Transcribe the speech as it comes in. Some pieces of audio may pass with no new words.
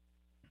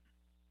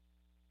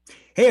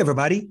Hey,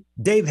 everybody,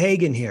 Dave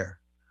Hagan here.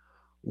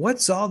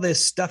 What's all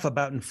this stuff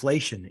about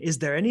inflation? Is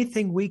there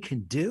anything we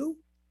can do?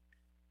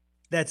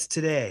 That's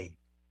today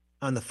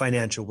on the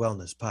Financial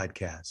Wellness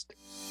Podcast.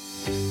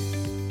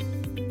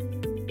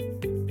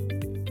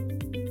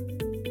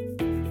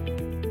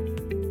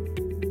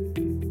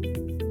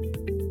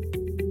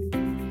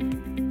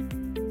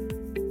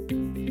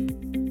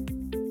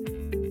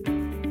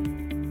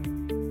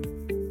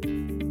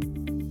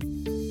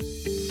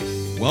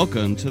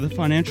 Welcome to the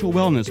Financial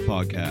Wellness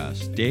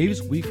Podcast,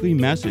 Dave's weekly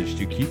message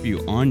to keep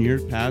you on your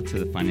path to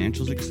the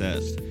financial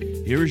success.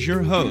 Here is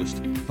your host,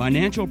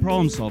 financial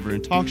problem solver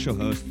and talk show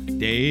host,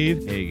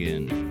 Dave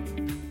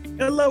Hagan.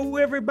 Hello,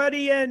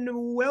 everybody, and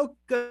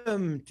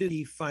welcome to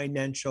the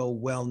Financial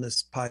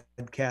Wellness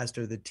Podcast,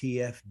 or the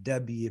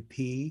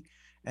TFWP,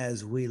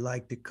 as we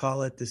like to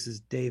call it. This is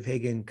Dave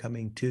Hagan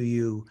coming to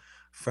you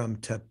from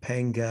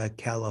Topanga,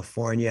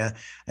 California.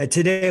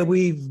 Today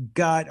we've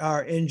got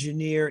our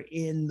engineer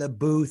in the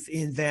booth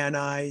in Van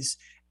Nuys,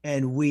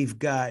 and we've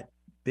got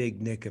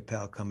Big Nick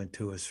Appel coming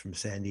to us from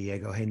San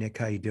Diego. Hey, Nick,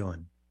 how you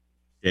doing?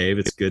 Dave,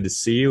 it's good to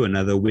see you.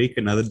 Another week,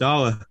 another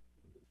dollar.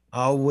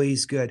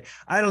 Always good.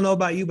 I don't know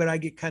about you, but I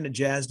get kind of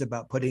jazzed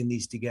about putting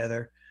these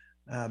together.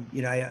 I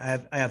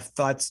have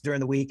thoughts during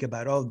the week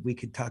about, we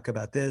could talk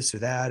about this or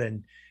that,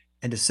 and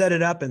to set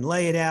it up and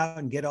lay it out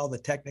and get all the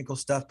technical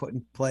stuff put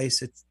in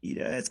place.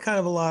 It's kind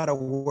of a lot of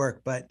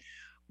work, but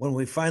when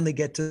we finally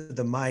get to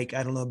the mic,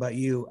 I don't know about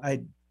you,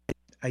 I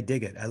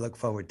dig it. I look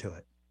forward to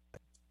it.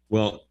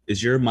 Well,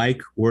 is your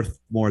mic worth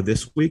more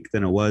this week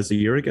than it was a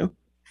year ago?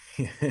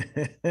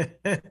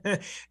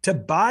 To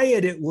buy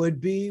it, it would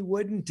be,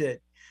 wouldn't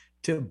it?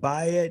 To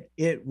buy it,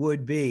 it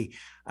would be.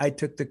 I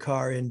took the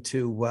car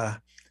into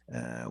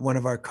one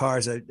of our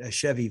cars, a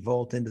Chevy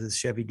Volt, into the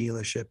Chevy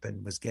dealership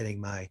and was getting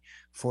my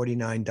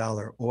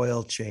 $49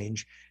 oil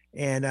change.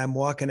 And I'm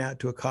walking out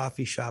to a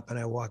coffee shop and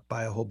I walk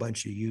by a whole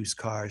bunch of used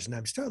cars and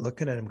I'm starting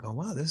looking at them going,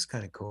 wow, this is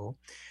kind of cool.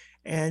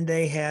 And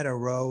they had a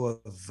row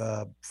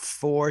of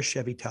 4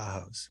 Chevy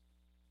Tahoes.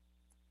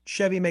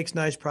 Chevy makes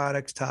nice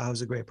products.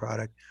 Tahoe's a great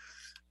product.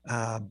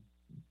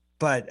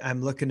 But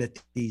I'm looking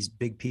at these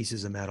big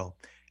pieces of metal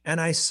and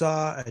I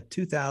saw a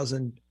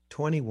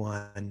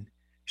 2021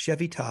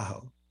 Chevy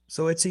Tahoe.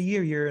 So it's a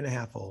year and a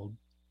half old.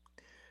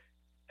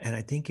 And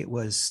I think it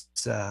was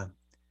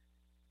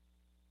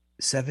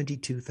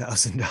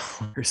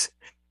 $72,000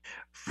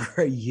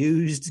 for a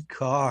used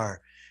car.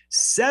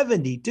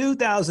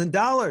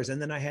 $72,000.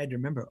 And then I had to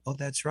remember,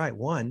 that's right.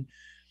 One,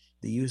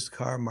 the used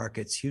car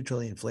market's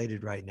hugely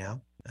inflated right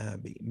now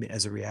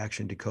as a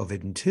reaction to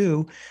COVID. And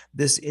 2,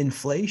 this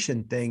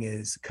inflation thing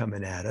is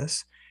coming at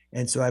us.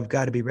 And so I've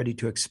got to be ready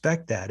to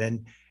expect that.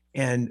 And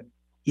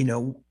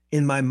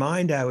in my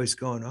mind, I was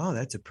going,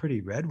 that's a pretty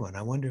red one.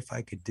 I wonder if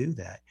I could do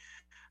that.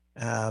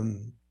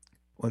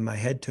 When my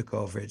head took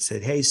over, it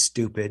said, hey,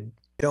 stupid,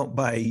 don't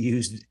buy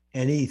used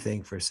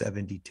anything for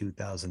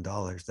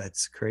 $72,000.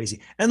 That's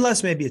crazy.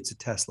 Unless maybe it's a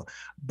Tesla.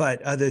 But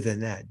other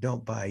than that,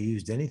 don't buy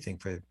used anything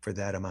for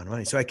that amount of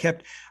money. So I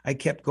kept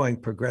going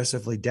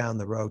progressively down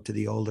the road to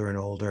the older and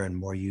older and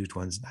more used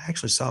ones. I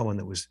actually saw one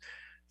that was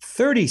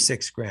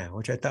 36 grand,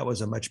 which I thought was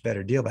a much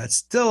better deal, but it's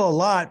still a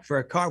lot for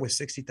a car with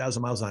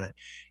 60,000 miles on it.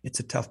 It's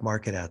a tough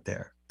market out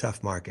there.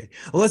 Tough market.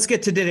 Well, let's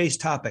get to today's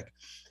topic.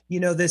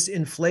 This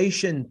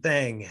inflation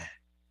thing,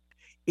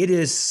 it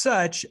is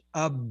such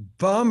a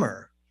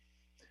bummer.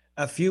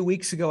 A few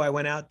weeks ago, I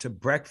went out to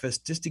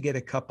breakfast just to get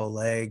a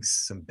couple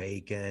eggs, some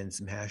bacon,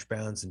 some hash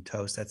browns and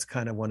toast. That's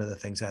kind of one of the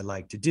things I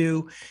like to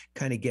do,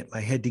 kind of get my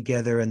head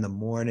together in the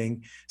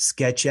morning,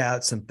 sketch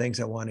out some things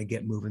I want to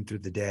get moving through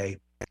the day.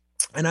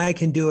 And I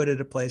can do it at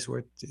a place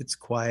where it's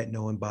quiet.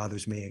 No one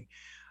bothers me,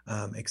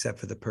 except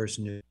for the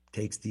person who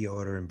takes the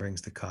order and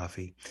brings the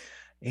coffee.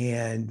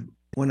 And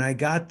when I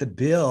got the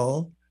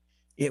bill,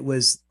 it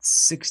was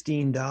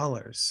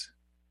 $16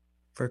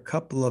 for a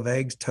couple of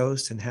eggs,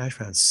 toast, and hash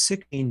browns,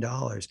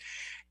 $16.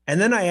 And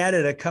then I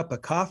added a cup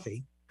of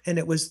coffee, and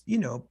it was,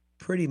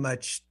 pretty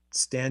much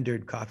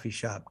standard coffee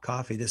shop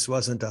coffee. This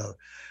wasn't a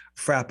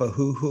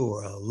Frappa-hoo-hoo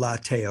or a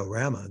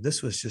Latte-O-Rama.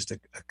 This was just a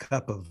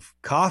cup of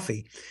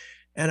coffee.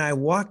 And I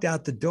walked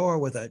out the door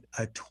with a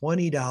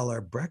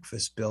 $20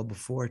 breakfast bill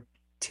before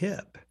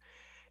tip.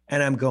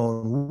 And I'm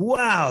going,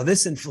 wow,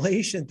 this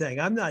inflation thing,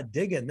 I'm not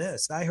digging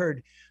this. I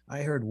heard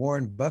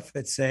Warren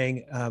Buffett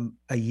saying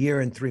a year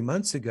and 3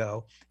 months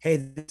ago, hey,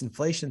 this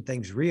inflation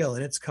thing's real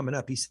and it's coming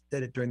up. He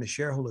said it during the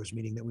shareholders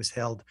meeting that was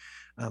held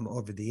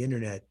over the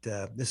internet.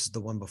 This is the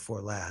one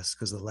before last,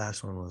 because the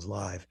last one was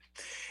live.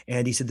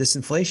 And he said, this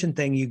inflation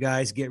thing, you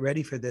guys get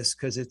ready for this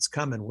because it's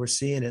coming. We're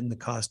seeing it in the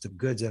cost of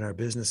goods in our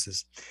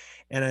businesses.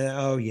 And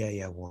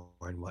yeah,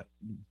 Warren,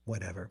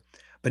 whatever.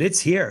 But it's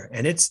here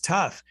and it's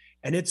tough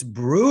and it's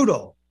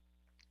brutal.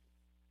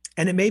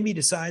 And it made me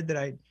decide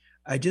that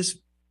I just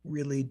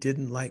really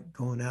didn't like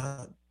going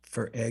out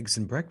for eggs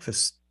and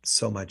breakfast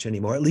so much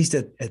anymore, at least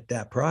at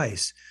that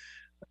price.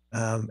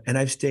 And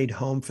I've stayed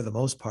home for the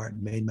most part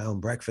and made my own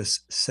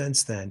breakfast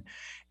since then.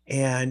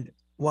 And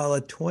while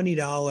a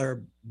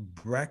 $20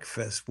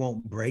 breakfast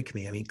won't break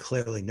me, I mean,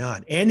 clearly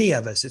not. Any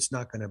of us, it's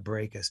not going to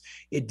break us.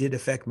 It did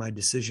affect my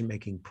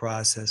decision-making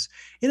process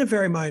in a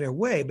very minor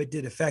way, but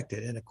did affect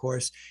it. And of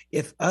course,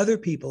 if other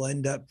people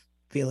end up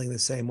feeling the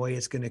same way,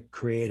 it's going to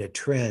create a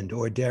trend,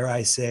 or dare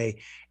I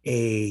say,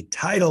 a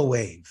tidal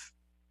wave.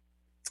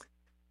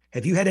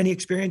 Have you had any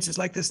experiences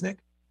like this, Nick?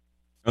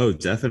 Oh,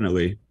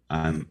 definitely.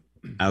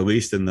 At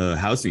least in the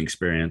housing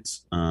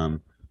experience.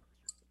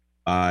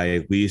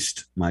 I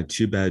leased my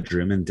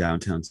 2-bedroom in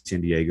downtown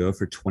San Diego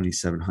for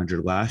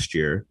 $2,700 last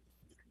year,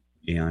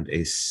 and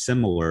a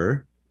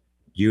similar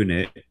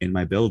unit in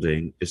my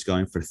building is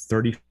going for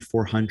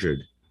 $3,400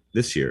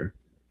 this year.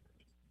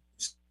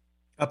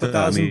 Up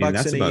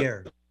 $1,000 in a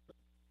year.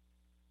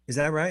 Is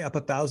that right? Up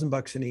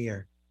 $1,000 in a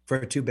year for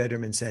a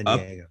 2-bedroom in San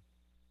Diego.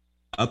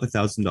 Up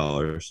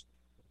 $1,000.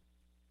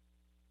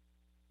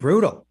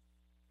 Brutal.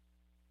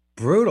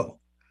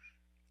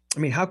 I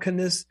mean, how can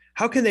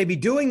they be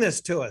doing this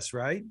to us,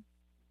 right?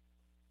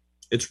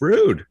 It's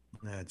rude.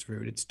 That's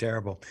rude. It's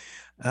terrible.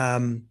 We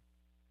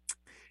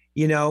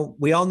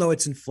all know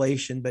it's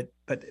inflation,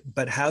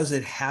 but how's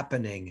it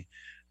happening?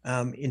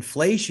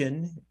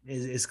 Inflation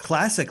is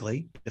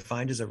classically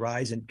defined as a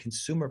rise in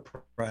consumer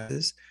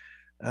prices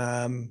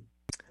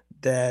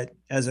that,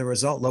 as a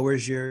result,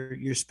 lowers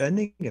your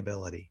spending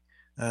ability,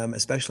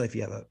 especially if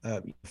you have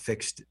a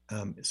fixed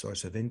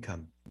source of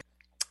income.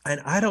 And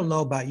I don't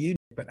know about you,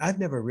 but I've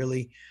never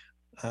really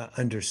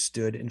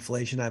understood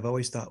inflation. I've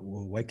always thought,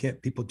 well, why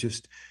can't people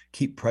just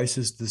keep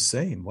prices the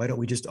same? Why don't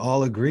we just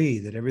all agree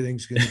that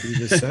everything's going to be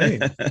the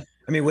same?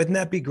 I mean, wouldn't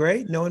that be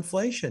great? No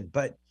inflation,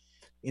 but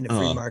in a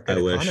free market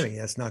economy,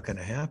 that's not going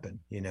to happen,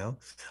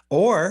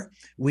 Or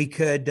we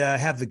could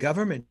have the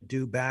government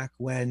do back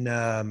when,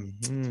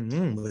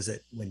 was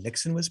it when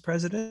Nixon was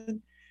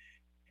president?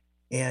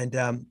 And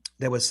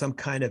there was some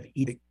kind of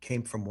edict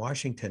came from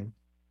Washington,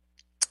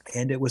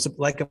 and it was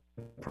like a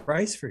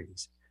price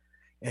freeze.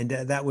 And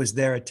that was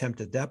their attempt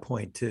at that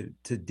point to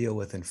deal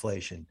with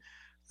inflation.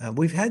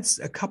 We've had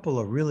a couple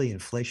of really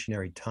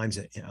inflationary times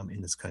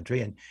in this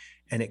country,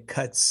 and it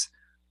cuts,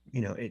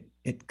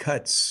 it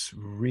cuts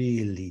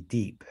really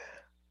deep.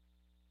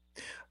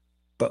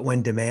 But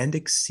when demand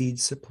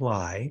exceeds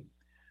supply,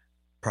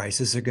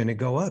 prices are going to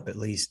go up, at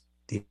least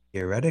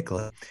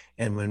theoretically.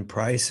 And when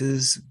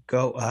prices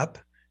go up,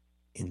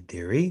 in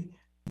theory,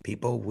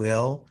 people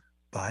will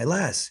buy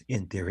less,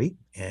 in theory.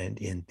 And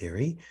in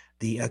theory,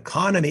 the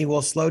economy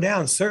will slow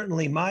down.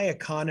 Certainly my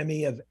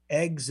economy of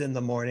eggs in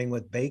the morning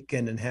with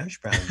bacon and hash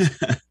browns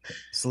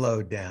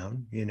slowed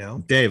down,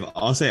 Dave,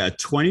 I'll say a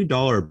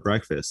 $20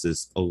 breakfast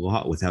is a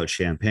lot without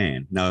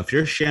champagne. Now, if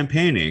you're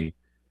champagning,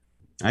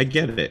 I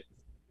get it.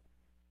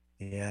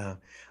 Yeah,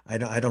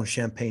 I don't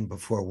champagne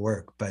before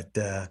work, but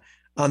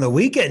on the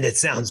weekend, it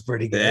sounds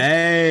pretty good.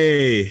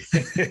 Hey!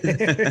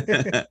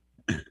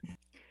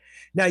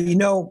 Now,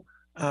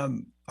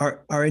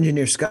 our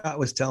engineer Scott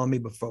was telling me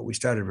before we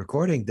started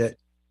recording that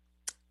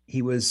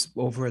he was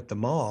over at the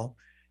mall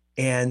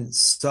and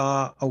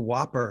saw a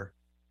Whopper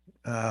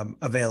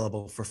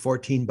available for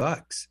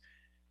 $14.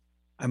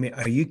 I mean,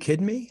 are you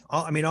kidding me?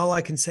 All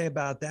I can say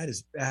about that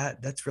is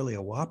that's really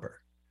a Whopper.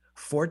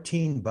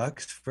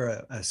 $14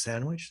 for a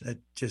sandwich, that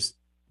just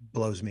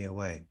blows me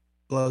away.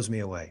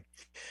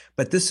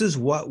 But this is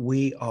what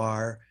we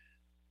are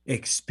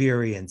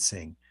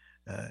experiencing.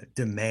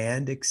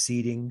 Demand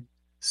exceeding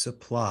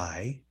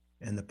supply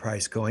and the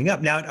price going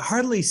up. Now, it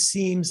hardly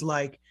seems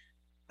like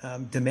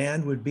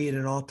demand would be at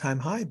an all-time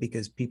high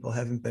because people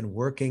haven't been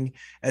working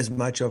as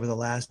much over the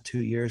last 2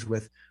 years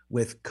with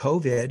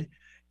COVID.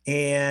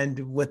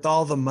 And with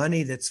all the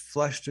money that's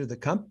flushed through the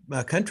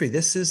country,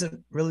 this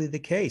isn't really the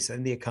case.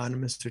 And the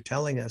economists are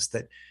telling us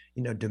that,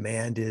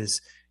 demand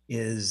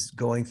is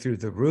going through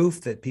the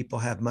roof, that people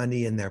have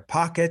money in their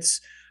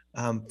pockets.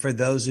 For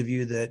those of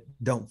you that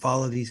don't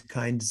follow these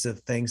kinds of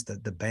things,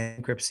 that the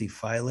bankruptcy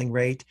filing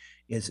rate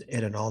is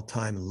at an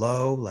all-time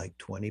low, like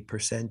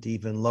 20%,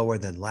 even lower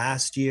than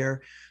last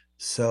year.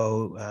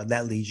 So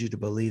that leads you to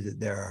believe that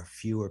there are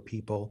fewer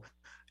people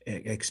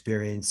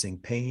experiencing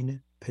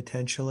pain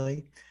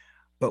potentially.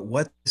 But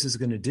what this is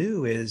going to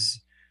do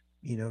is,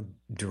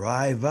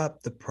 drive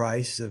up the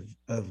price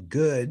of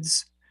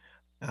goods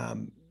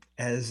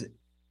as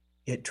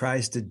it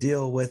tries to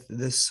deal with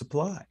this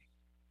supply.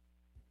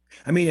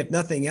 I mean, if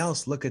nothing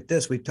else, look at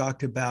this. We've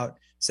talked about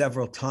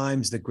several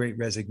times the Great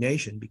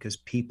Resignation, because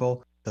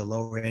people, the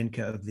lower end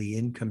of the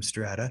income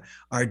strata,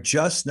 are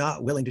just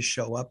not willing to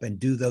show up and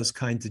do those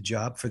kinds of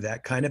jobs for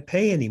that kind of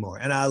pay anymore.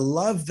 And I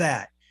love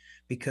that,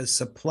 because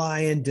supply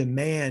and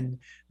demand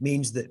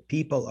means that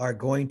people are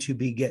going to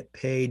get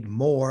paid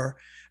more,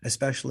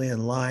 especially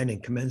in line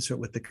and commensurate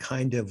with the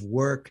kind of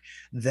work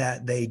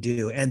that they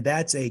do. And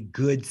that's a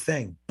good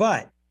thing.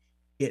 But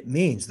it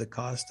means the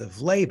cost of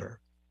labor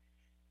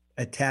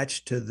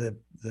attached to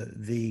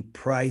the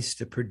price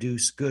to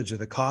produce goods, or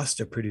the cost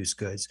to produce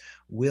goods,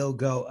 will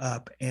go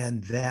up,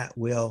 and that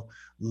will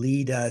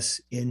lead us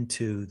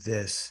into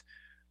this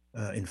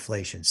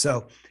inflation.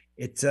 So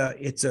it's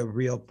a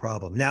real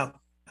problem. Now,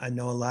 I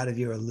know a lot of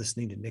you are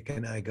listening to Nick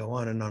and I go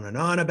on and on and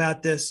on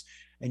about this,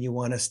 and you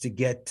want us to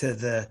get to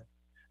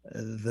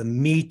the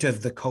meat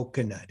of the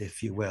coconut,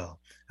 if you will.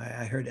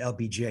 I heard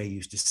LBJ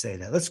used to say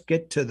that. Let's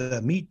get to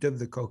the meat of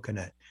the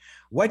coconut.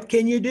 What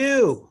can you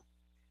do?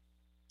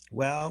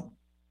 Well,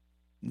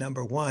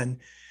 number one,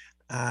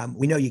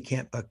 we know you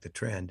can't buck the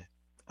trend.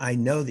 I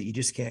know that you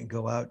just can't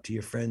go out to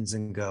your friends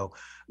and go,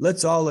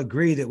 let's all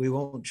agree that we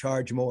won't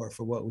charge more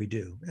for what we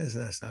do.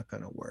 That's not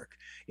going to work.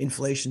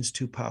 Inflation's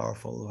too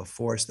powerful of a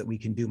force that we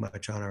can do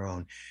much on our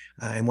own.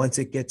 And once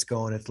it gets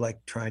going, it's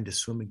like trying to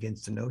swim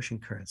against an ocean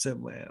current. So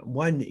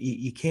one,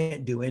 you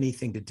can't do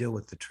anything to deal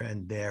with the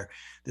trend there.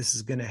 This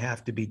is going to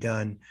have to be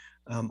done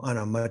on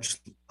a much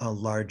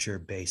larger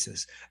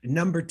basis.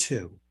 Number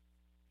two,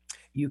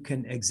 you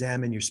can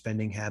examine your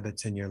spending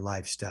habits and your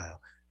lifestyle.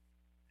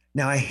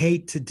 Now, I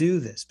hate to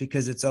do this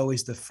because it's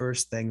always the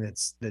first thing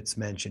that's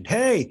mentioned.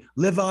 Hey,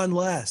 live on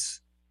less.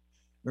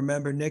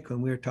 Remember, Nick,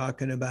 when we were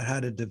talking about how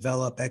to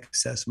develop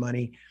excess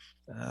money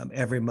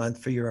every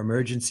month for your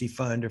emergency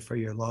fund or for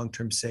your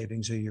long-term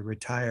savings or your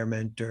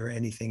retirement or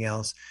anything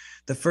else,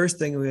 the first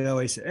thing we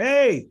always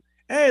say,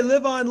 hey,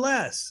 live on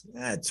less.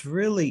 That's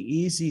really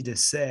easy to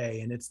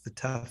say, and it's the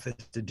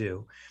toughest to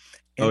do.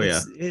 And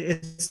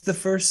it's the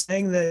first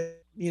thing that,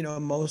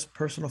 most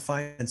personal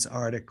finance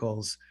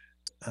articles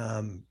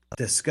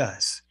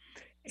discuss.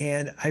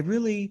 And I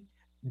really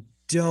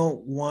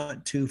don't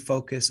want to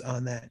focus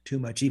on that too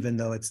much, even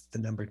though it's the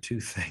number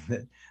two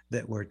thing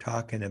that we're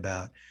talking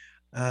about.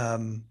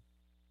 Well,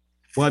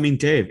 I mean,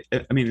 Dave,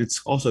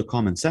 it's also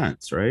common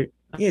sense, right?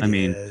 It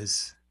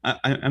is.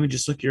 I mean,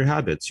 just look at your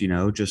habits,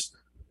 just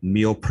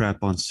meal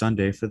prep on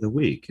Sunday for the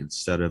week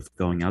instead of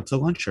going out to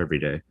lunch every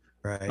day.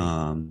 Right.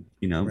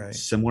 Right.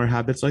 Similar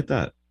habits like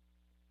that.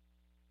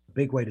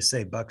 Big way to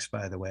say bucks,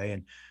 by the way.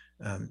 And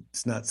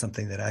it's not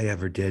something that I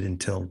ever did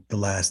until the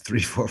last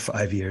 3, 4,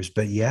 5 years,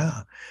 but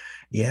yeah.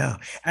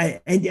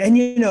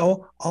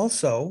 And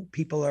also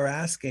people are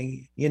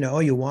asking,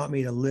 you want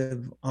me to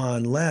live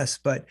on less,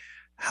 but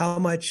how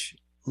much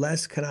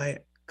less can I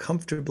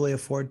comfortably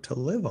afford to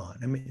live on?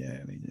 I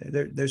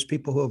mean, there's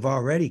people who have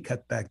already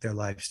cut back their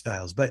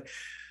lifestyles, but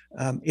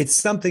it's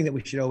something that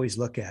we should always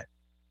look at.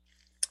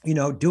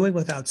 Doing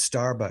without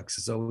Starbucks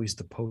is always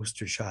the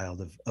poster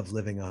child of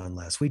living on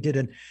less. We did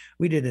an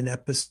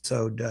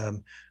episode,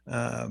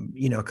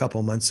 a couple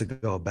of months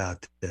ago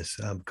about this.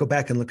 Go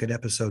back and look at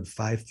episode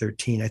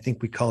 513. I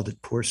think we called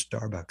it Poor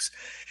Starbucks.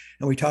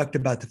 And we talked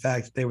about the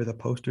fact that they were the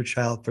poster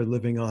child for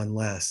living on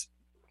less.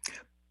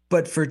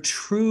 But for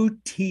true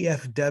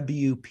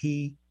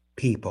TFWP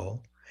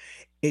people,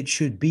 it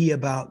should be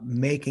about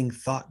making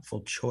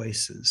thoughtful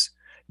choices,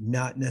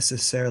 not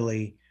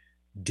necessarily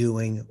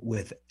doing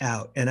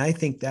without. And I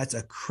think that's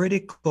a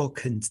critical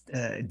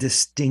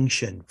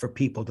distinction for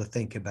people to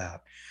think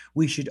about.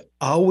 We should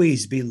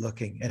always be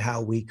looking at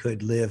how we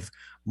could live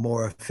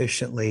more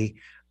efficiently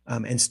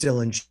and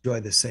still enjoy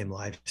the same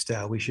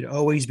lifestyle. We should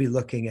always be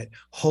looking at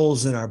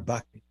holes in our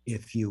bucket,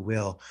 if you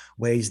will,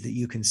 ways that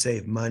you can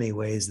save money,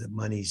 ways that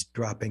money's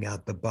dropping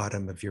out the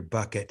bottom of your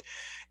bucket.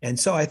 And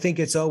so I think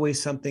it's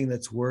always something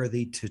that's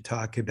worthy to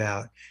talk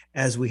about,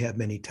 as we have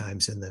many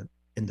times in the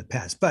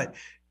past. But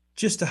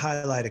just to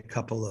highlight a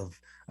couple of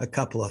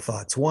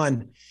thoughts.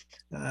 One,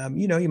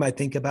 you might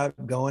think about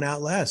going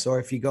out less, or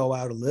if you go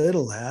out a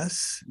little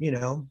less,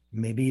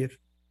 maybe a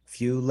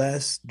few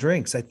less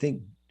drinks. I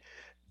think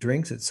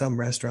drinks at some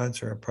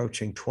restaurants are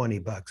approaching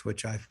 $20,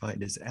 which I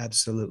find is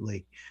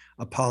absolutely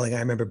appalling. I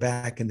remember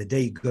back in the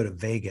day, you go to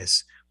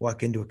Vegas,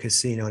 walk into a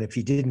casino, and if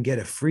you didn't get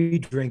a free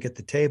drink at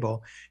the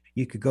table,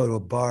 you could go to a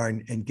bar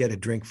and get a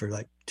drink for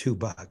like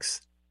 $2.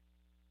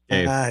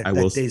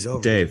 Dave, day's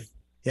over.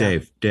 Yeah.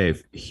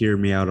 Dave, hear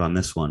me out on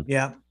this one.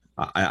 Yeah.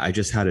 I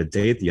just had a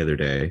date the other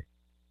day.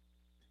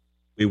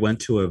 We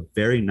went to a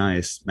very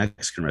nice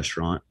Mexican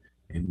restaurant,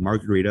 and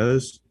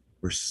margaritas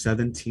were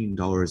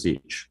 $17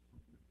 each.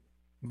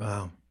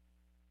 Wow.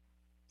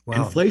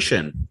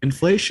 Inflation,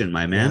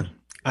 my man. Yeah.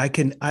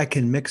 I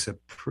can mix a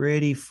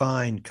pretty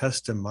fine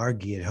custom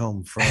margie at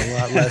home for a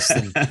lot less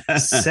than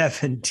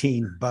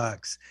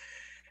 $17.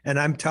 And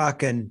I'm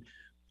talking,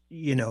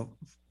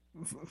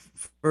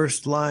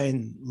 first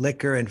line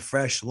liquor and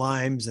fresh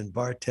limes and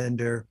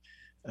bartender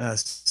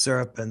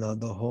syrup and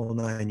the whole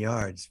 9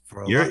 yards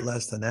for a lot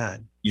less than that.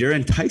 You're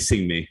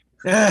enticing me.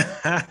 Well,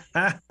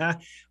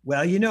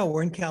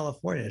 we're in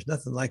California. There's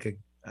nothing like a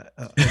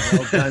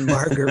well-done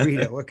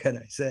margarita. What can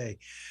I say?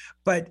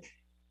 But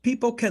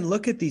people can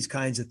look at these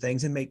kinds of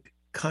things and make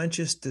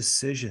conscious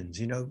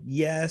decisions.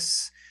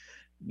 Yes,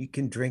 you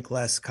can drink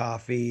less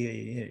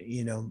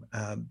coffee.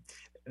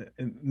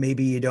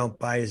 Maybe you don't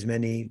buy as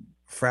many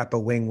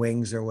Frappa Wing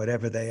Wings or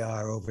whatever they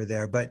are over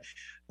there, but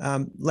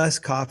less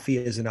coffee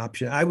is an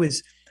option. I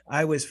was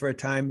for a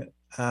time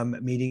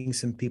meeting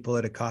some people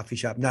at a coffee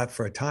shop, not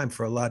for a time,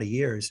 for a lot of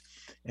years.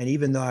 And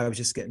even though I was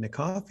just getting a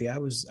coffee, I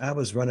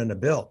was running a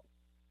bill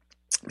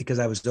because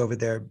I was over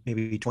there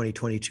maybe 20,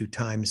 22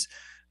 times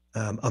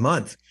a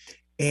month.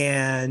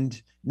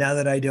 And now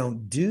that I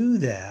don't do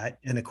that,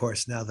 and of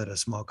course, now that a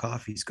small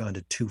coffee's gone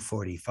to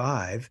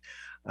 $2.45,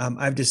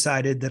 I've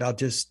decided that I'll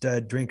just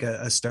drink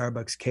a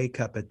Starbucks K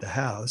cup at the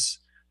house,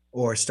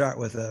 or start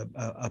with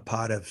a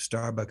pot of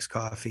Starbucks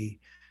coffee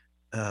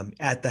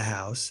at the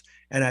house.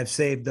 And I've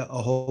saved a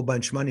whole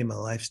bunch of money. My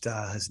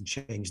lifestyle hasn't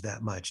changed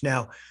that much.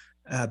 Now,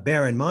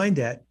 bear in mind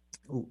that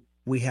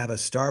we have a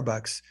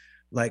Starbucks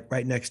like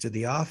right next to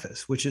the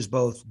office, which is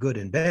both good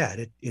and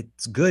bad.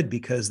 It's good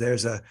because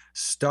there's a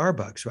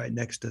Starbucks right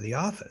next to the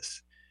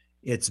office.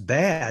 It's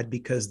bad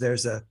because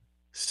there's a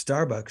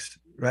Starbucks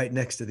right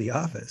next to the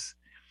office.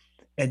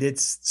 And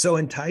it's so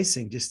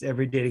enticing just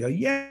every day to go,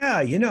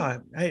 yeah,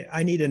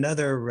 I need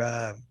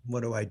another,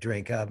 what do I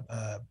drink? A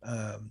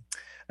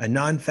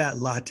non-fat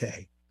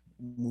latte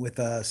with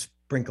a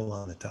sprinkle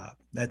on the top.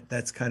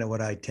 That's kind of what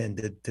I tend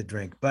to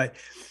drink. But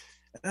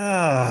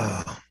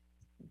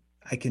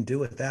I can do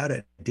without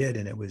it. I did,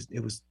 and it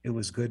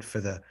was good for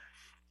the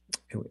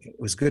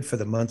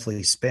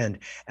monthly spend.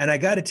 And I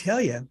got to tell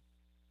you,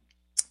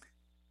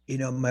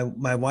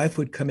 my wife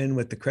would come in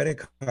with the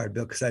credit card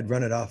bill because I'd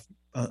run it off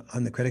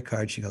on the credit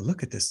card. She'd go,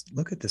 look at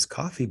this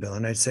coffee bill,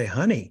 and I'd say,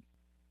 honey,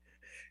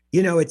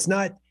 it's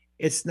not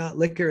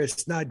liquor,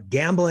 it's not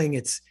gambling,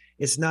 it's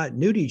not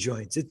nudie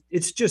joints.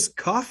 It's just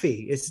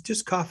coffee. It's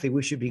just coffee.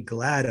 We should be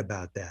glad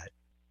about that.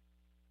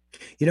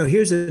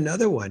 Here's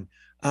another one.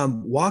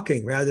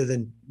 Walking rather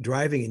than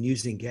driving and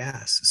using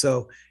gas.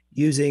 So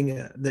using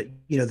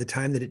the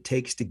time that it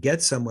takes to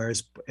get somewhere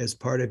as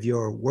part of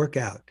your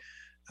workout.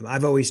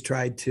 I've always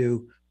tried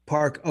to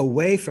park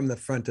away from the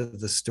front of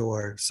the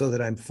store so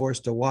that I'm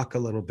forced to walk a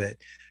little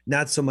bit,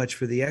 not so much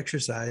for the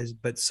exercise,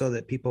 but so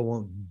that people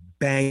won't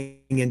bang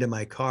into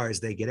my car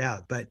as they get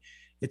out. But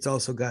it's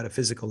also got a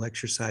physical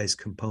exercise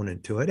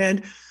component to it.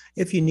 And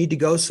if you need to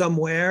go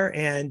somewhere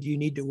and you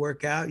need to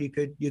work out, you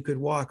could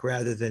walk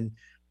rather than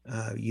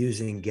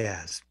using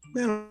gas. I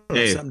don't know,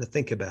 Dave, something to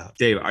think about.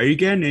 Dave, are you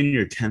getting in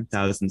your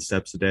 10,000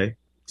 steps a day?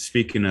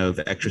 Speaking of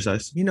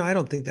exercise, I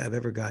don't think that I've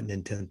ever gotten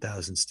in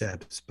 10,000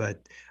 steps, but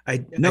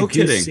no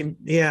kidding.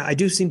 I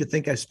do seem to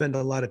think I spend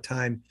a lot of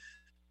time,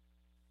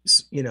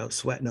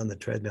 sweating on the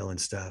treadmill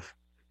and stuff.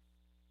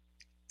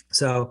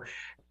 So,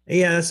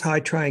 yeah, that's how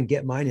I try and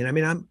get mine in. I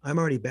mean, I'm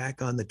already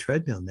back on the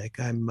treadmill, Nick.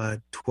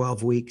 I'm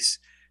 12 or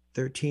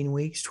 13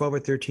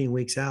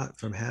 weeks out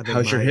from having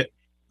How's your hip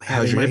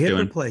doing?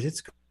 replaced. It's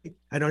great.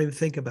 I don't even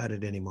think about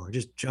it anymore.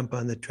 Just jump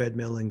on the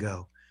treadmill and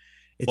go.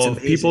 It's Well,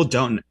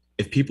 amazing.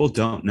 if people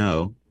don't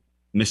know,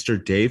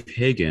 Mr. Dave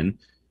Hagen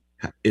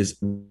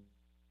is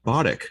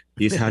robotic.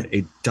 He's had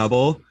a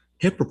double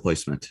hip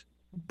replacement,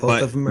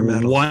 Both of them are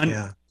metal.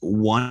 Yeah.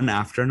 one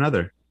after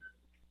another.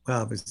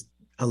 Well, it was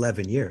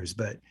 11 years,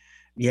 but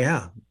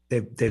yeah,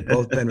 they've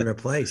both been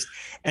replaced.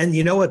 And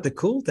you know what the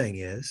cool thing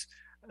is?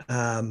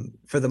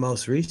 For the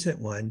most recent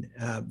one,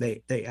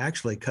 they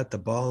actually cut the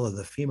ball of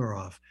the femur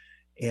off,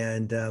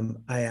 and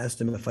I asked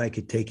him if I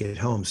could take it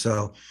home.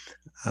 So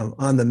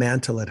on the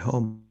mantle at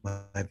home,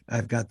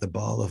 I've got the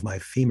ball of my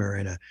femur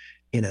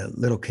in a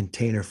little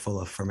container full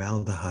of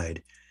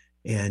formaldehyde.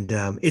 And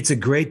it's a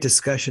great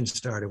discussion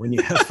starter when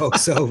you have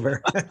folks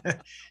over.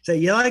 Say,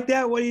 you like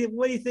that? What do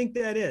you think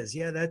that is?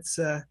 Yeah, that's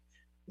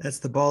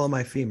the ball of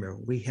my femur.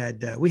 We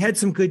had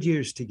some good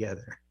years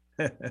together.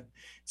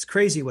 It's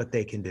crazy what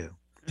they can do.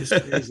 Just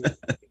crazy.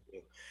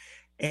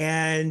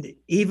 And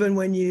even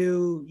when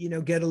you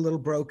get a little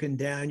broken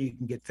down, you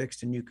can get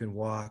fixed and you can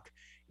walk,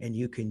 and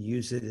you can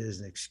use it as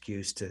an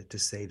excuse to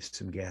save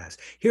some gas.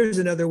 Here's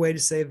another way to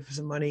save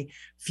some money: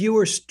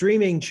 fewer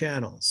streaming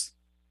channels.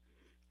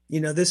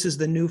 This is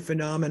the new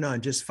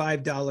phenomenon, just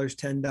 $5,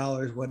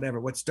 $10, whatever.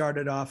 What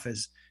started off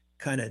as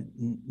kind of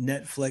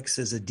Netflix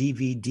as a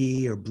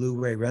DVD or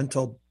Blu-ray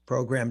rental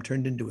program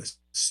turned into a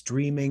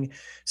streaming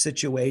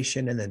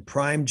situation, and then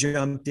Prime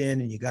jumped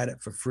in and you got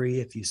it for free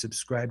if you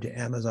subscribe to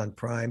Amazon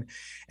Prime.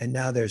 And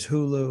now there's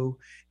Hulu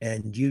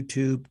and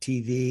YouTube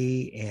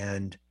TV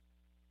and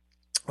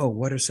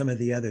what are some of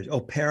the others?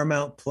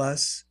 Paramount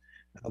Plus.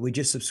 We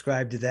just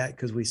subscribed to that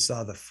because we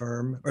saw The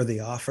Firm or The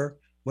Offer.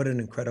 What an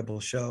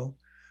incredible show.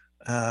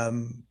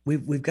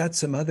 We've got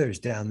some others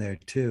down there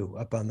too,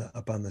 up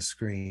on the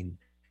screen.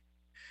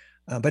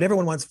 But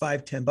everyone wants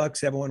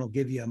 $5-10. Everyone will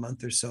give you a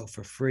month or so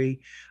for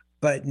free.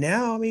 But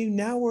now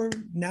we're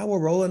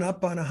rolling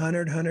up on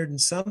 100 and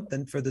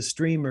something for the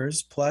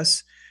streamers,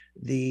 plus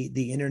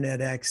the internet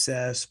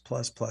access,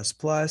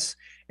 plus,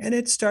 and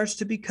it starts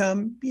to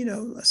become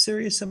a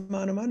serious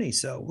amount of money.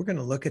 So we're going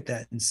to look at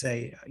that and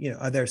say,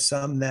 are there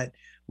some that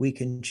we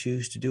can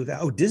choose to do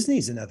that?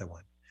 Disney's another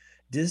one.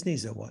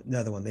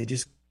 Another one. They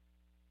just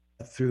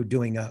through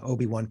doing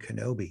Obi-Wan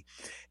Kenobi,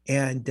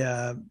 and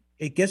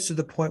it gets to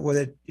the point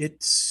where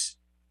it's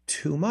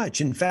too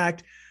much. In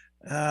fact,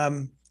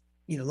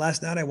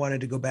 last night I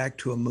wanted to go back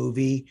to a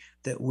movie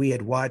that we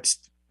had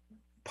watched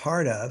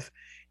part of,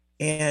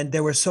 and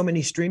there were so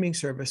many streaming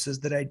services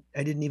that I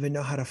didn't even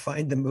know how to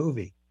find the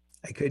movie.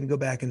 I couldn't go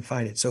back and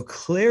find it. So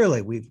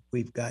clearly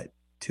we've got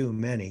too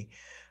many.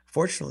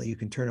 Fortunately, you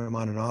can turn them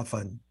on and off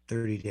on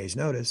 30 days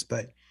notice,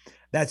 but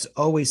that's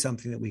always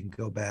something that we can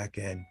go back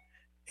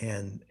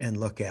and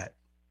look at.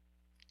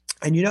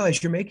 And,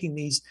 as you're making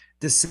these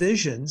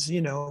decisions,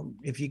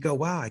 if you go,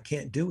 wow, I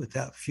can't do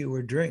without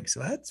fewer drinks,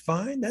 well, that's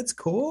fine. That's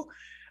cool.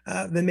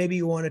 Then maybe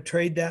you want to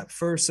trade that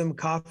for some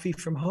coffee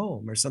from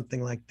home or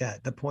something like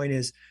that. The point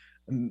is,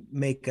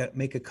 make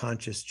a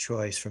conscious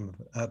choice from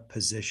a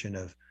position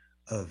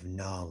of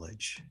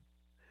knowledge.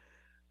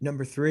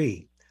 Number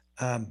three,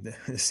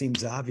 it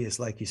seems obvious,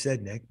 like you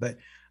said, Nick, but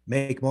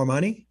make more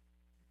money.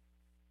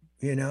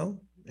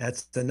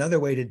 That's another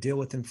way to deal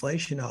with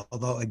inflation.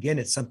 Although, again,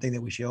 it's something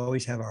that we should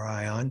always have our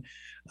eye on.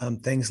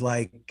 Things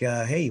like,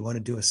 hey, you want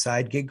to do a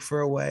side gig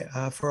for a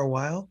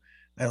while?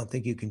 I don't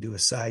think you can do a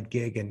side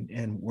gig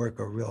and work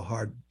a real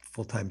hard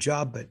full-time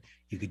job, but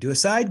you could do a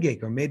side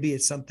gig, or maybe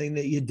it's something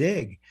that you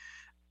dig.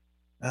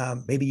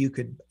 Maybe you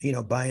could,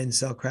 buy and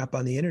sell crap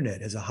on the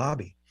internet as a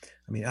hobby.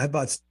 I mean, I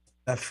bought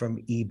stuff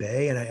from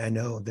eBay, and I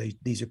know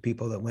these are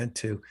people that went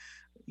to,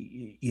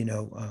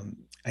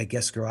 I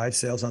guess, garage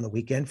sales on the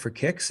weekend for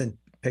kicks and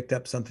picked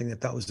up something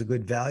that thought was a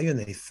good value, and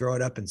they throw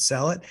it up and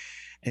sell it.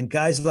 And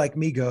guys like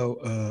me go,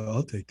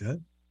 I'll take that.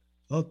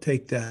 I'll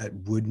take that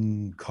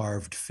wooden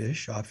carved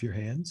fish off your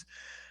hands.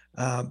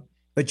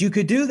 But you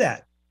could do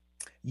that.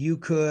 You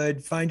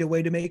could find a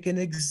way to make an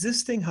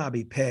existing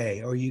hobby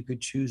pay, or you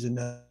could choose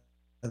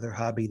another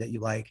hobby that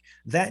you like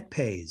that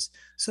pays.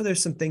 So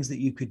there's some things that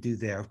you could do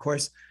there. Of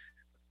course,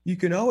 you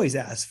can always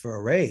ask for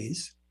a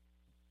raise.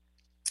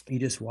 You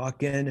just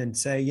walk in and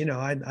say,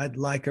 I'd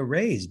like a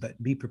raise,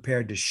 but be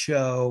prepared to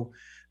show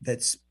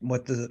that's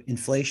what the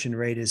inflation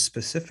rate is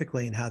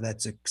specifically and how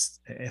that's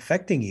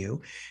affecting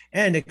you,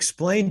 and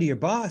explain to your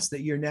boss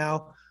that you're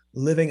now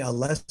living a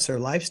lesser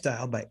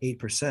lifestyle by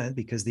 8%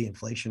 because the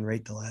inflation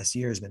rate the last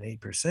year has been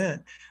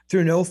 8%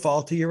 through no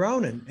fault of your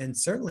own. And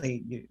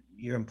certainly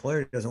your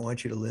employer doesn't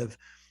want you to live,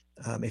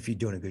 if you're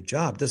doing a good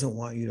job, doesn't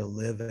want you to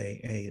live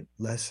a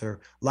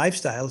lesser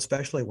lifestyle,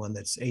 especially one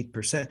that's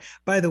 8%.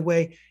 By the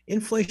way,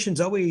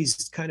 inflation's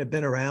always kind of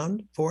been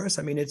around for us.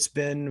 I mean, it's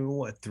been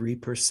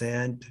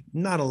 3%,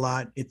 not a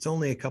lot. It's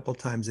only a couple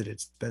times that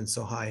it's been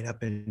so high and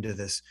up into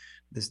this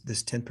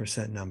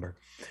 10% number.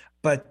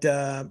 But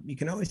you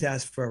can always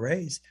ask for a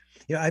raise.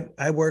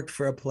 I worked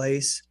for a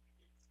place,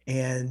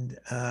 and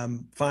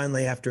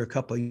finally, after a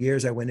couple of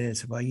years, I went in and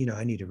said, well,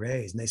 I need a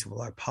raise. And they said,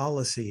 well, our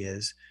policy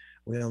is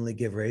we only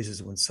give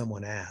raises when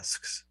someone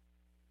asks.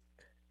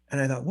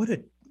 And I thought,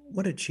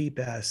 what a cheap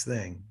ass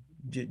thing,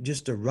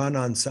 just to run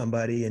on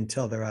somebody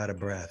until they're out of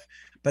breath.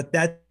 But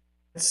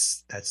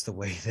that's the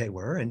way they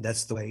were, and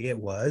that's the way it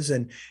was,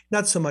 and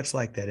not so much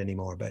like that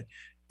anymore. But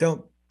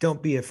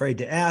don't be afraid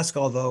to ask,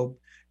 although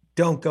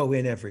don't go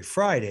in every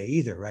Friday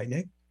either, right,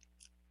 Nick?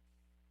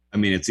 I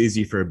mean, it's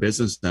easy for a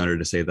business owner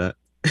to say that.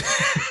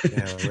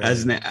 Yeah,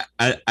 really.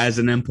 As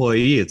an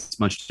employee, it's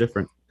much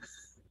different.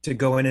 To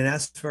go in and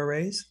ask for a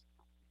raise?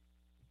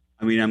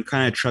 I mean, I'm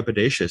kind of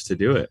trepidatious to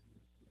do it.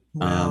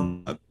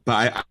 Well,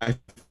 But I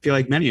feel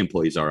like many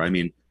employees are. I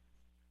mean,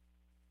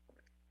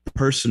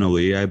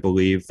 personally, I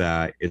believe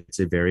that it's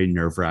a very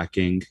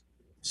nerve-wracking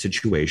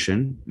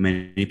situation.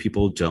 Many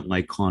people don't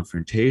like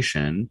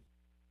confrontation,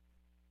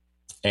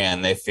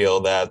 and they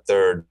feel that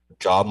their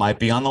job might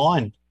be on the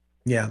line.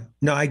 yeah,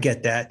 no, I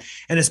get that.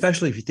 And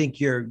especially if you think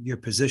your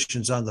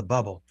position's on the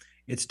bubble,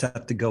 it's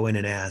tough to go in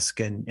and ask,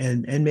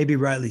 and maybe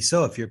rightly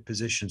so. If your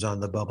position's on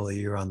the bubble,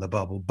 you're on the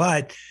bubble.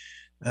 But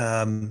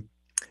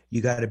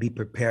you got to be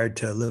prepared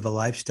to live a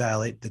lifestyle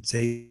that's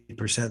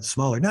 8%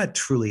 smaller, not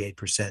truly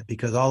 8%,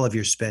 because all of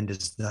your spend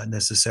is not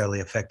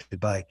necessarily affected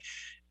by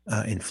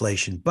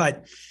inflation.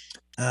 But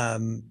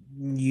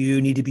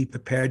you need to be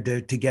prepared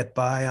to get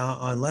by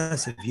on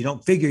less if you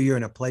don't figure you're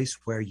in a place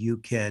where you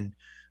can,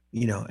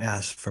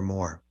 ask for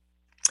more.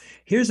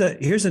 Here's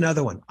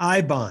another one: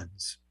 I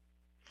bonds.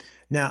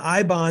 Now,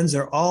 I bonds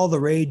are all the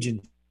rage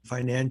in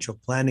financial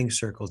planning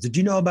circles. Did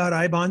you know about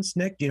I bonds,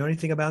 Nick? Do you know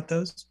anything about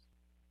those?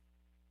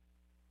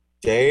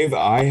 Dave,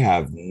 I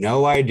have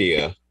no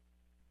idea.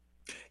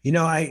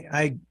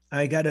 I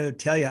got to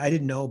tell you, I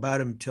didn't know about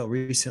them until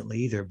recently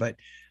either, but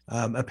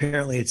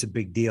apparently it's a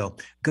big deal.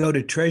 Go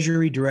to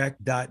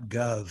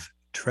treasurydirect.gov,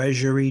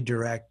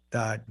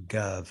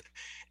 treasurydirect.gov.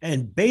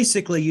 And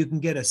basically you can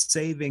get a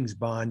savings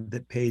bond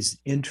that pays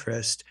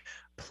interest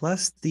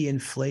plus the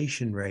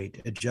inflation rate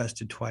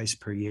adjusted twice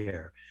per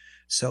year.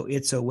 So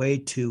it's a way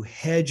to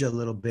hedge a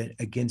little bit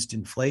against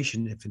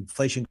inflation. If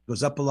inflation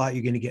goes up a lot,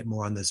 you're going to get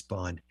more on this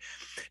bond.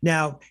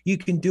 Now, you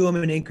can do them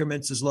in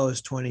increments as low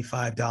as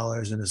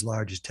 $25 and as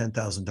large as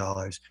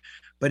 $10,000.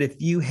 But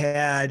if you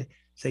had,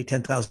 say,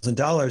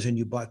 $10,000 and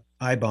you bought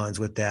I bonds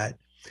with that,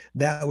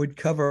 that would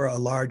cover a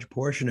large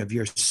portion of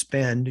your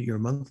spend, your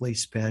monthly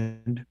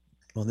spend.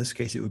 Well, in this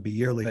case, it would be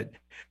yearly, but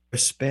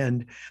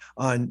spend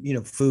on,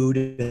 food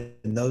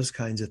and those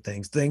kinds of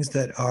things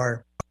that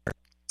are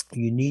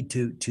you need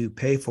to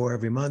pay for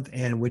every month,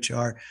 and which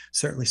are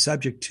certainly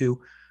subject to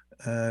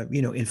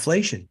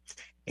inflation.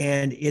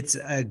 And it's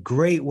a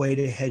great way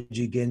to hedge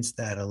against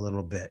that a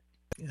little bit.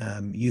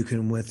 You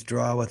can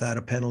withdraw without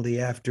a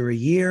penalty after a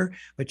year,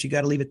 but you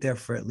got to leave it there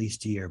for at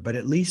least a year. But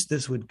at least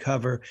this would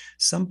cover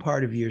some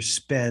part of your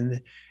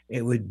spend.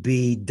 It would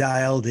be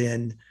dialed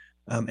in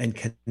and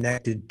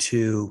connected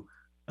to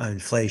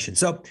inflation.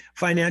 So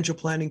financial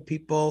planning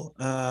people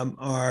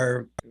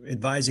are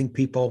advising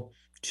people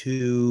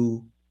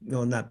to,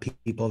 not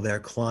people, their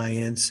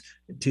clients,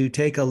 to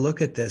take a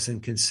look at this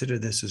and consider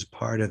this as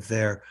part of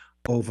their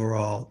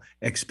overall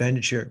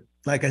expenditure.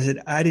 Like I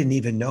said, I didn't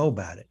even know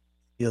about it.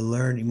 You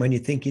learn when you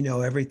think you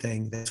know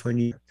everything, that's when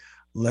you're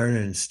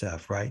learning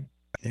stuff, right,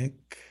 Nick?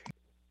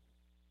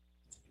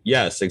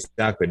 Yes,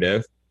 exactly,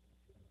 Dave.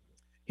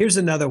 Here's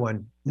another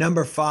one,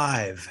 number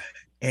 5.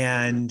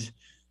 And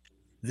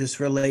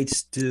this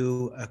relates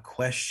to a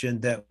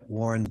question that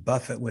Warren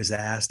Buffett was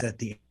asked at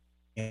the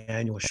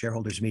annual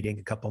shareholders meeting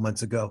a couple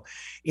months ago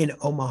in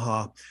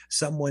Omaha.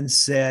 Someone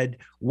said,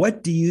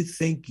 "What do you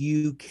think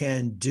you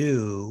can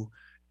do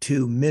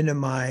to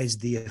minimize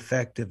the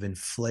effect of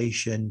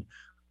inflation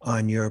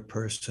on your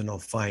personal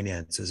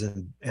finances?"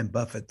 And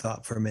Buffett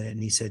thought for a minute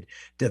and he said,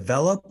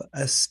 "Develop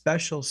a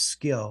special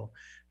skill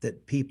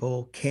that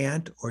people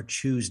can't or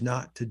choose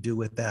not to do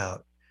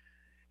without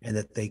and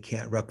that they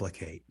can't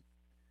replicate."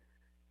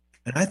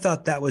 And I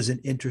thought that was an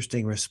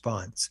interesting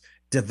response.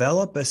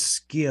 Develop a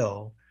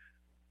skill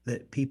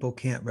that people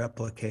can't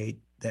replicate,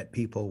 that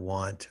people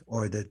want,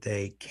 or that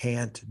they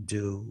can't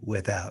do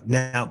without.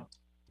 Now,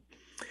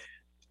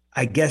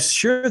 I guess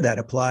sure that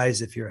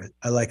applies if you're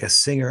like a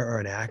singer or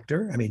an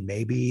actor. I mean,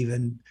 maybe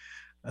even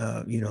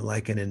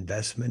like an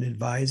investment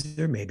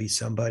advisor, maybe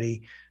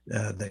somebody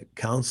that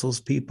counsels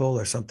people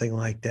or something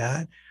like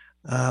that.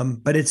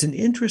 But it's an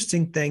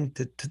interesting thing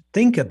to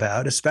think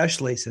about,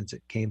 especially since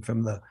it came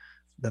from the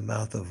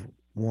mouth of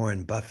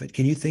Warren Buffett.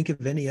 Can you think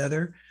of any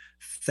other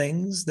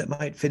things that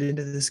might fit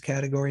into this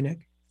category,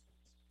 Nick?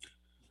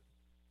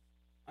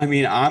 I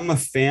mean, I'm a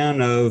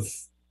fan of,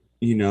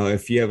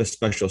 if you have a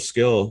special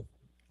skill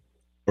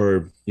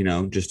or,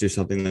 just do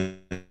something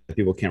that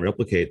people can't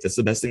replicate, that's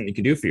the best thing you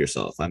can do for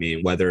yourself. I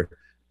mean, whether,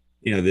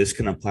 this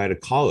can apply to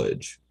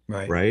college,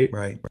 right?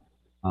 Right.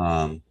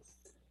 Um,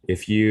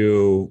 if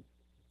you,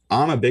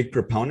 I'm a big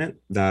proponent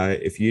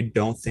that if you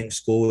don't think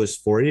school is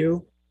for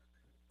you,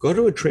 go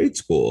to a trade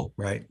school.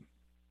 Right.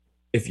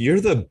 If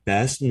you're the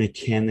best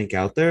mechanic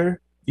out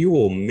there, you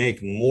will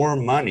make more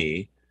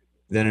money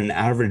than an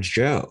average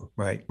Joe.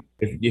 Right.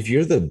 If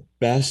you're the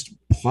best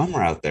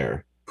plumber out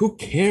there, who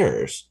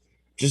cares?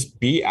 Just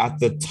be at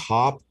the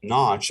top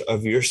notch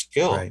of your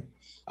skill. Right.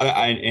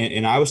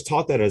 I was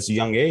taught that as a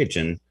young age,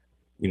 and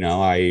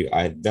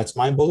I that's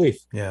my belief.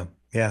 Yeah.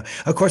 Yeah.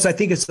 Of course, I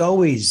think it's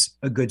always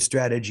a good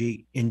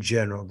strategy in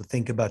general to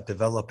think about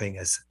developing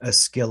a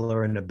skill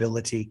or an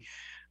ability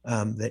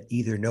that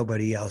either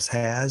nobody else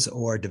has,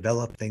 or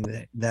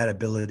developing that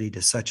ability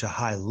to such a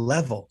high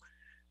level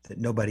that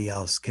nobody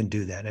else can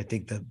do that. And I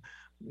think the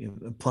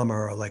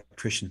plumber or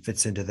electrician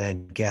fits into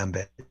that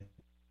gambit.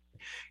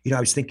 I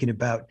was thinking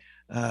about,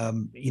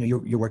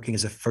 you're working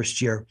as a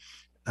first year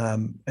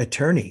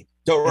attorney.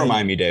 Don't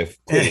remind me, Dave.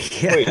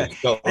 Please, Yeah. please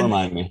don't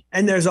remind me.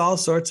 And there's all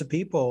sorts of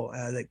people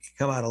that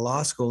come out of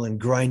law school and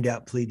grind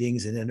out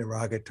pleadings and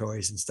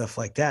interrogatories and stuff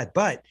like that.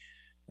 But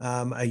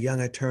a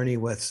young attorney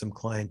with some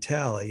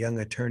clientele, a young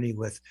attorney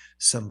with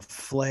some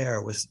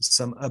flair, with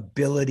some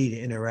ability to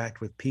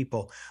interact with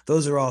people,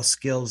 those are all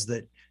skills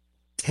that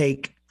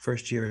take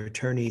first-year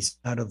attorneys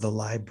out of the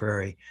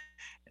library,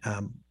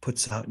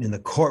 puts out in the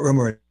courtroom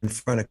or in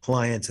front of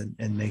clients,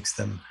 and makes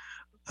them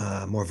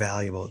more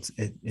valuable,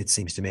 it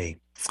seems to me.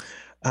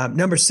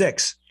 Number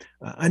 6,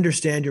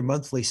 understand your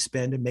monthly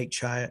spend and make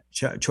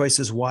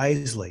choices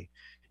wisely.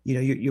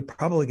 You're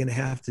probably going to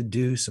have to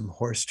do some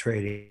horse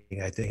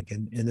trading, I think,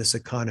 in this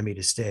economy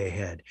to stay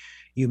ahead.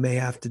 You may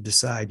have to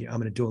decide, I'm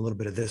going to do a little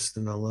bit of this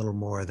and a little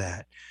more of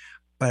that.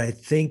 But I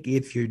think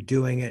if you're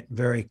doing it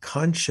very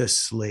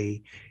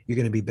consciously, you're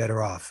going to be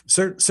better off.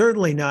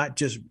 Certainly not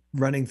just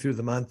running through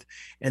the month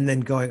and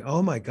then going,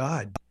 oh my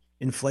God,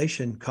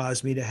 inflation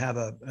caused me to have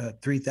a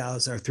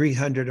 $3,000 or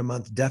 $300 a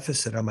month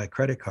deficit on my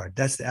credit card.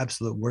 That's the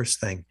absolute worst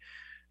thing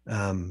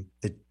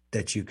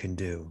that you can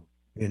do,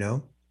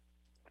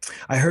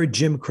 I heard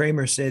Jim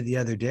Cramer say the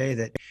other day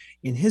that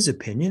in his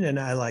opinion, and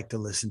I like to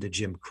listen to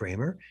Jim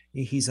Cramer,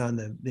 he's on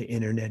the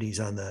internet, he's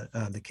on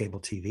the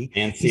cable TV.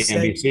 And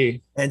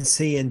CNBC. And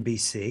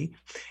CNBC.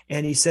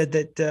 And he said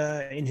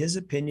that in his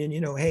opinion,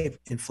 hey,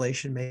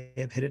 inflation may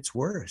have hit its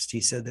worst.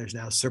 He said there's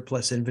now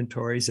surplus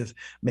inventories of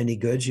many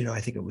goods. I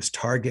think it was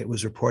Target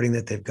was reporting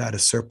that they've got a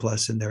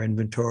surplus in their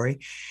inventory.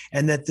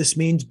 And that this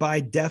means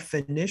by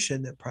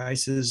definition that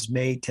prices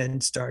may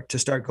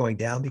start going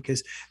down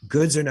because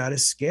goods are not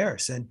as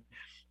scarce. And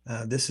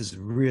this is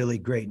really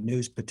great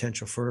news,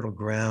 potential fertile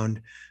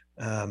ground,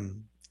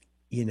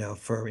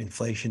 for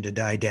inflation to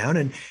die down.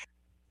 And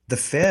the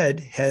Fed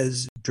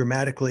has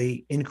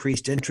dramatically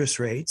increased interest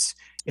rates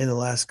in the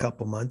last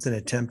couple of months in an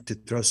attempt to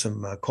throw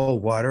some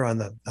cold water on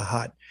the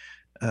hot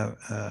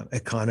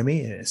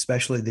economy,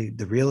 especially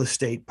the real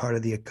estate part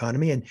of the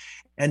economy,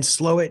 and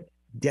slow it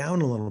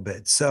down a little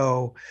bit.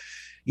 So,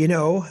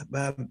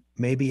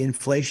 maybe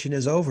inflation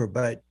is over,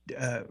 but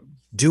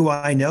do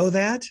I know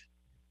that?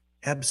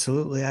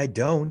 Absolutely, I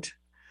don't.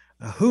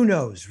 Who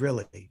knows,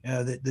 really?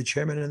 The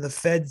chairman of the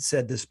Fed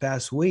said this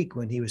past week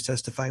when he was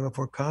testifying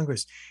before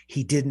Congress,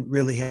 he didn't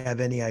really have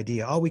any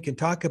idea. All we can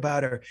talk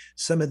about are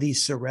some of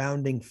these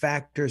surrounding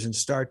factors and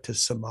start to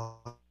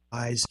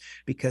surmise,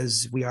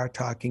 because we are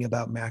talking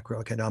about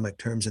macroeconomic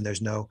terms and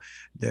there's no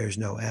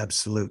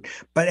absolute.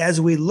 But as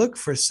we look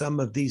for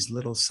some of these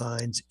little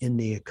signs in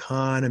the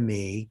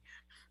economy,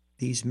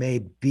 these may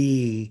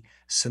be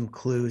some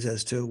clues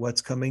as to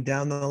what's coming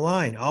down the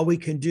line. All we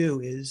can do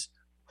is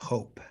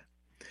hope.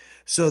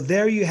 So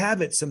there you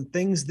have it, some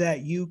things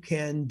that you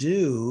can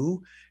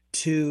do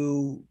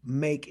to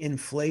make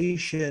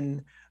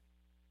inflation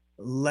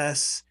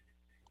less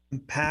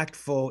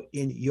impactful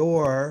in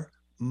your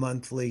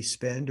monthly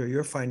spend or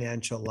your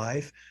financial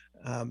life.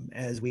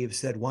 As we have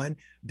said, one,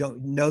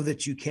 don't know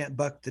that you can't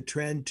buck the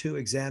trend. Two,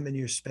 examine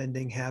your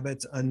spending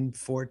habits.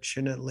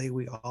 Unfortunately,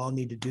 we all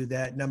need to do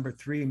that. Number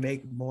three,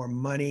 make more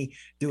money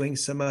doing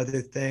some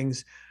other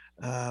things.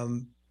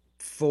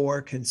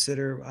 Four,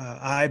 consider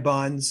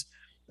I-bonds,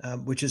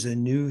 which is a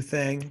new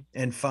thing.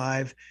 And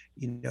five,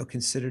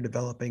 consider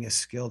developing a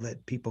skill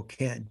that people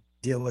can't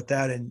deal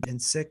without.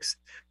 And six,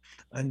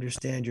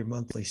 understand your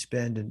monthly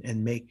spend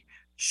and make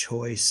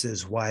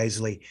choices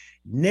wisely.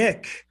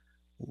 Nick,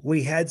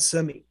 we had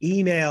some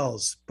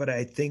emails, but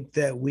I think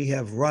that we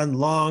have run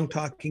long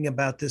talking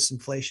about this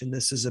inflation.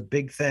 This is a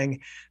big thing.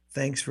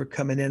 Thanks for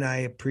coming in. I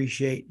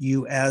appreciate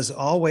you as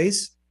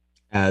always.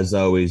 As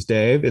always,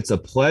 Dave, it's a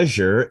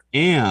pleasure.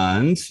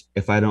 And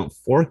if I don't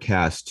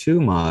forecast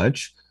too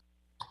much,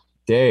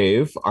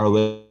 Dave, our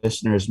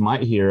listeners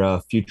might hear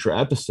a future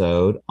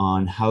episode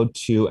on how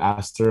to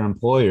ask their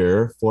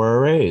employer for a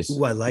raise.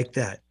 Ooh, I like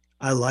that.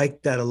 I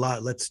like that a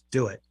lot. Let's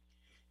do it.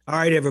 All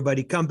right,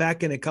 everybody, come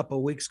back in a couple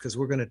of weeks because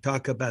we're going to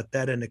talk about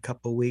that in a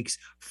couple of weeks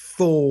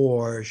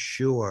for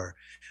sure.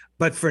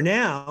 But for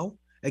now,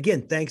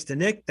 again, thanks to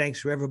Nick.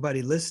 Thanks for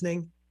everybody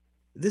listening.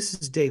 This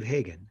is Dave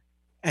Hagan,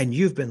 and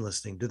you've been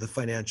listening to the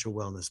Financial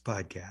Wellness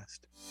Podcast.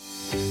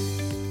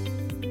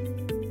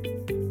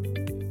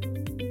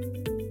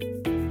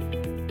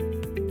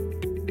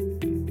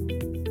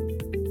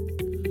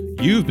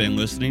 You've been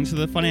listening to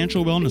the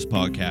Financial Wellness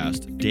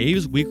Podcast,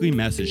 Dave's weekly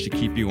message to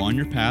keep you on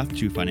your path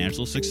to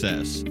financial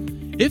success.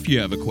 If you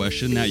have a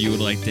question that you would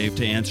like Dave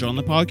to answer on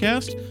the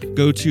podcast,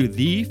 go to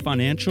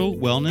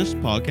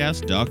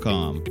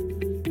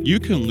thefinancialwellnesspodcast.com. You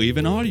can leave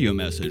an audio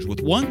message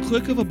with one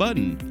click of a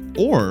button,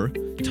 or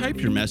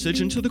type your message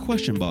into the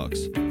question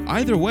box.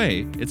 Either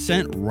way, it's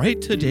sent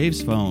right to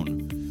Dave's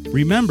phone.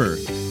 Remember,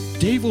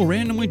 Dave will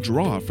randomly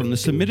draw from the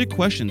submitted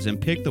questions and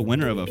pick the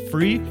winner of a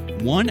free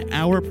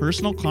 1-hour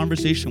personal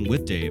conversation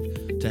with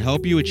Dave to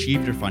help you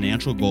achieve your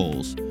financial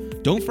goals.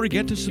 Don't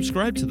forget to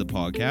subscribe to the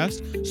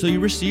podcast so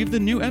you receive the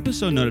new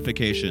episode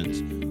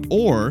notifications,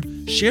 or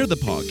share the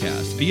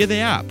podcast via the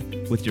app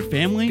with your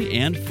family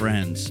and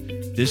friends.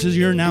 This is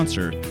your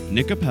announcer,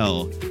 Nick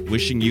Appel,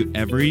 wishing you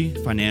every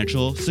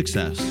financial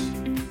success.